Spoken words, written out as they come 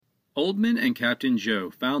Oldman and Captain Joe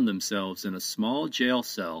found themselves in a small jail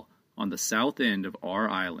cell on the south end of R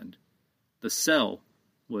Island. The cell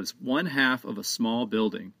was one half of a small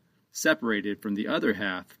building, separated from the other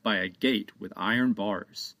half by a gate with iron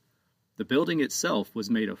bars. The building itself was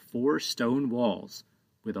made of 4 stone walls,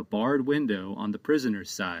 with a barred window on the prisoner's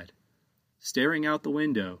side. Staring out the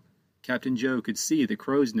window, Captain Joe could see the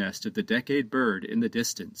crow's nest of the decade bird in the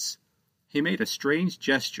distance. He made a strange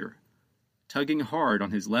gesture, tugging hard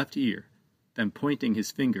on his left ear, then pointing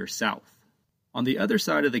his finger south. On the other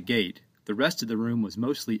side of the gate, the rest of the room was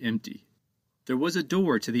mostly empty. There was a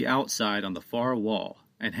door to the outside on the far wall,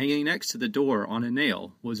 and hanging next to the door on a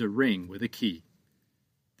nail was a ring with a key.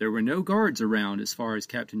 There were no guards around as far as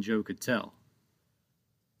Captain Joe could tell.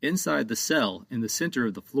 Inside the cell, in the center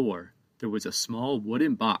of the floor, there was a small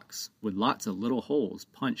wooden box with lots of little holes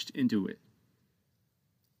punched into it.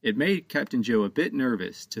 It made Captain Joe a bit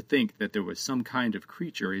nervous to think that there was some kind of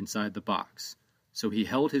creature inside the box, so he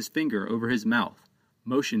held his finger over his mouth,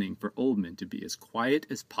 motioning for Oldman to be as quiet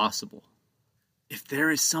as possible. "If there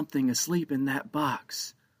is something asleep in that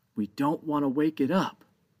box, we don't want to wake it up,"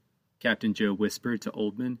 Captain Joe whispered to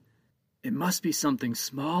Oldman. "It must be something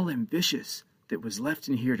small and vicious that was left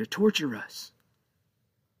in here to torture us."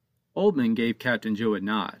 Oldman gave Captain Joe a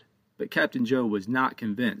nod, but Captain Joe was not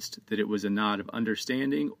convinced that it was a nod of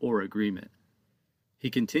understanding or agreement. He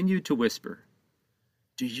continued to whisper,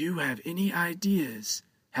 "Do you have any ideas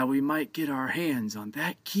how we might get our hands on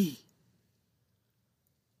that key?"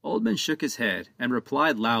 Oldman shook his head and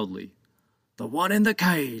replied loudly, "The one in the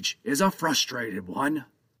cage is a frustrated one."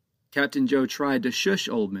 Captain Joe tried to shush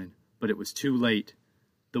Oldman, but it was too late.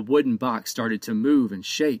 The wooden box started to move and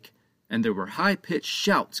shake, and there were high-pitched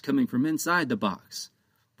shouts coming from inside the box.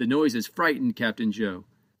 The noises frightened Captain Joe,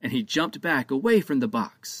 and he jumped back away from the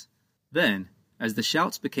box. Then, as the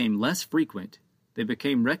shouts became less frequent, they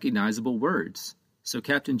became recognizable words, so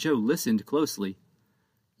Captain Joe listened closely.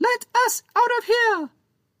 "Let us out of here!"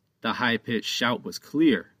 The high-pitched shout was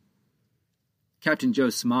clear. Captain Joe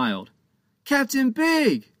smiled. "Captain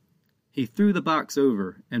Big!" He threw the box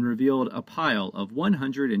over and revealed a pile of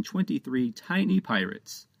 123 tiny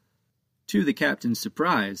pirates. To the captain's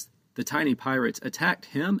surprise, the tiny pirates attacked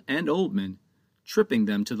him and Oldman, tripping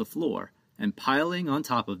them to the floor and piling on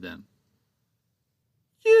top of them.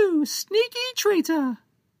 "You sneaky traitor!"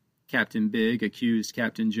 Captain Big accused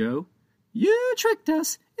Captain Joe. "You tricked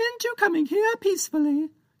us into coming here peacefully,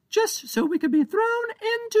 just so we could be thrown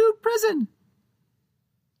into prison."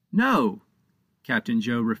 "No," Captain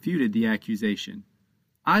Joe refuted the accusation.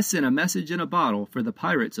 "I sent a message in a bottle for the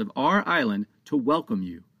pirates of our island to welcome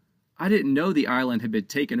you. I didn't know the island had been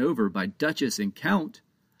taken over by Duchess and Count."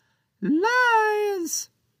 "Lies!"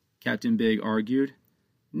 Captain Big argued.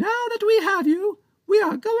 "Now that we have you, we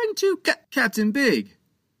are going to—" "Captain Big,"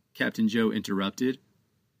 Captain Joe interrupted.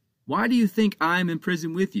 "Why do you think I'm in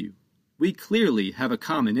prison with you? We clearly have a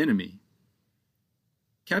common enemy."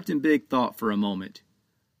 Captain Big thought for a moment.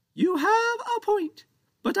 "You have a point,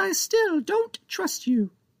 but I still don't trust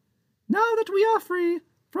you. Now that we are free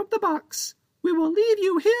from the box, we will leave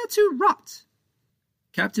you here to rot."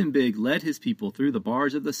 Captain Big led his people through the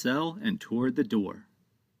bars of the cell and toward the door.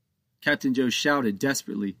 Captain Joe shouted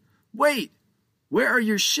desperately, "Wait! Where are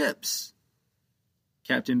your ships?"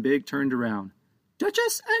 Captain Big turned around.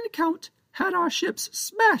 "Duchess and Count had our ships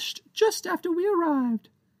smashed just after we arrived."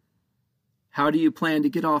 "How do you plan to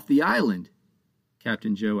get off the island?"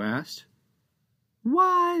 Captain Joe asked.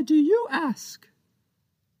 "Why do you ask?"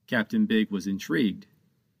 Captain Big was intrigued.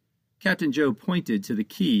 Captain Joe pointed to the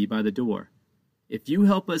key by the door. "If you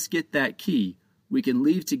help us get that key, we can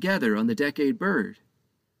leave together on the Decade Bird."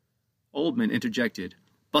 Oldman interjected,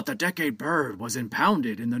 "But the Decade Bird was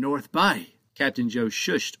impounded in the North Bay." Captain Joe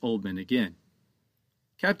shushed Oldman again.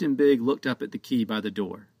 Captain Big looked up at the key by the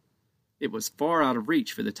door. It was far out of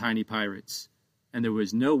reach for the tiny pirates, and there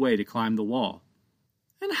was no way to climb the wall.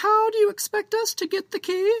 "And how do you expect us to get the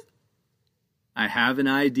key?" "I have an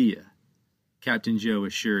idea," Captain Joe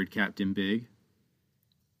assured Captain Big.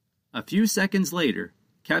 A few seconds later,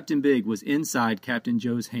 Captain Big was inside Captain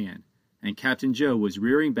Joe's hand, and Captain Joe was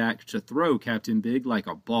rearing back to throw Captain Big like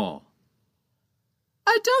a ball.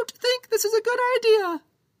 "I don't think this is a good idea,"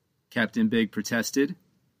 Captain Big protested,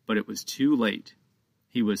 but it was too late.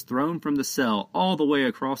 He was thrown from the cell all the way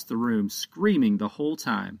across the room, screaming the whole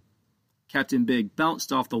time. Captain Big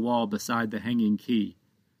bounced off the wall beside the hanging key.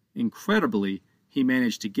 Incredibly, he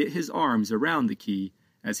managed to get his arms around the key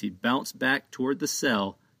as he bounced back toward the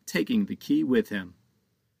cell, taking the key with him.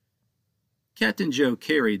 Captain Joe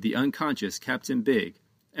carried the unconscious Captain Big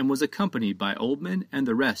and was accompanied by Oldman and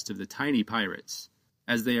the rest of the tiny pirates.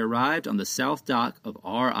 as they arrived on the south dock of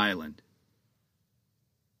our island.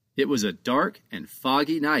 It was a dark and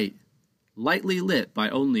foggy night, lightly lit by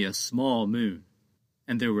only a small moon,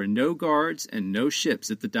 and there were no guards and no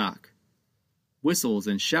ships at the dock. Whistles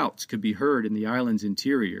and shouts could be heard in the island's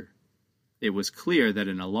interior. It was clear that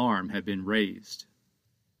an alarm had been raised.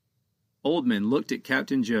 Oldman looked at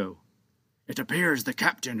Captain Joe. "It appears the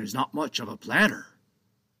captain is not much of a planner."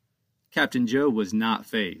 Captain Joe was not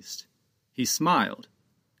fazed. He smiled.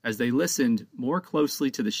 As they listened more closely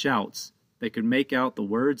to the shouts, they could make out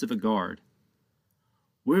the words of a guard.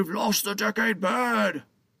 "We've lost the Decade Bird!"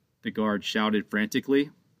 the guard shouted frantically.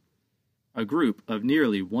 A group of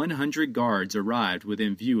nearly 100 guards arrived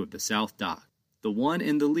within view of the south dock. The one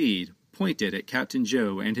in the lead pointed at Captain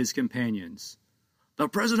Joe and his companions. "The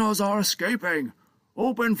prisoners are escaping!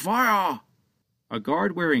 Open fire!" A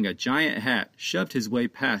guard wearing a giant hat shoved his way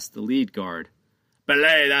past the lead guard.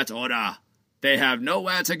 "Belay that order! They have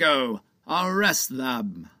nowhere to go! Arrest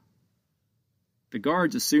them!" The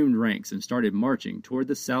guards assumed ranks and started marching toward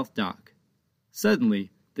the south dock.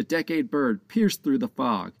 Suddenly, the Decade Bird pierced through the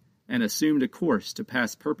fog and assumed a course to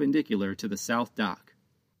pass perpendicular to the south dock.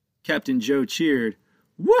 Captain Joe cheered,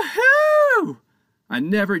 "Woohoo! I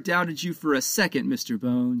never doubted you for a second, Mr.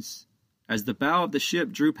 Bones." As the bow of the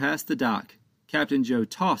ship drew past the dock, Captain Joe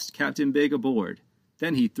tossed Captain Big aboard.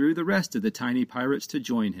 Then he threw the rest of the tiny pirates to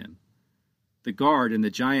join him. The guard in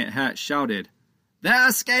the giant hat shouted, "They're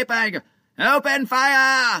escaping! Open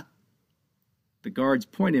fire!" The guards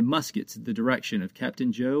pointed muskets in the direction of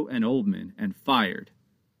Captain Joe and Oldman and fired.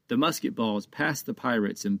 The musket balls passed the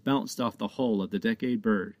pirates and bounced off the hull of the Decade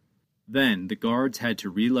Bird. Then the guards had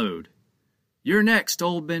to reload. "You're next,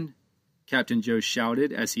 Oldman," Captain Joe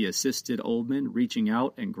shouted as he assisted Oldman reaching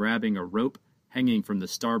out and grabbing a rope hanging from the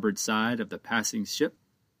starboard side of the passing ship.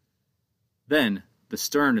 Then the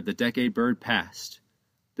stern of the Decade Bird passed.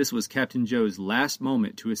 This was Captain Joe's last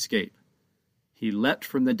moment to escape. He leapt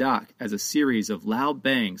from the dock as a series of loud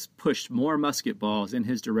bangs pushed more musket balls in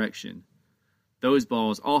his direction. Those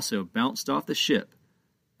balls also bounced off the ship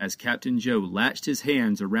as Captain Joe latched his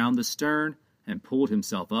hands around the stern and pulled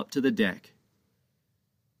himself up to the deck.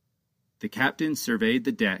 The captain surveyed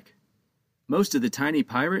the deck. Most of the tiny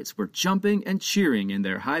pirates were jumping and cheering in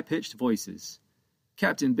their high-pitched voices.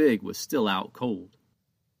 Captain Big was still out cold.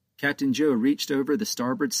 Captain Joe reached over the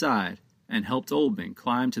starboard side and helped Oldman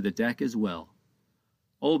climb to the deck as well.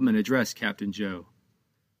 Oldman addressed Captain Joe.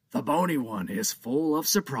 "The bony one is full of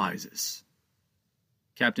surprises."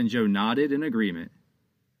 Captain Joe nodded in agreement.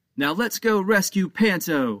 "Now let's go rescue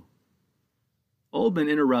Panto!" Oldman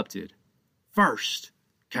interrupted. "First,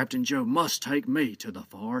 Captain Joe must take me to the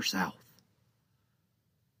far south."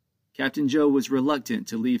 Captain Joe was reluctant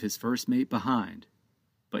to leave his first mate behind,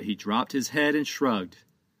 but he dropped his head and shrugged.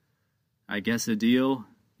 "I guess a deal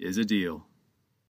is a deal."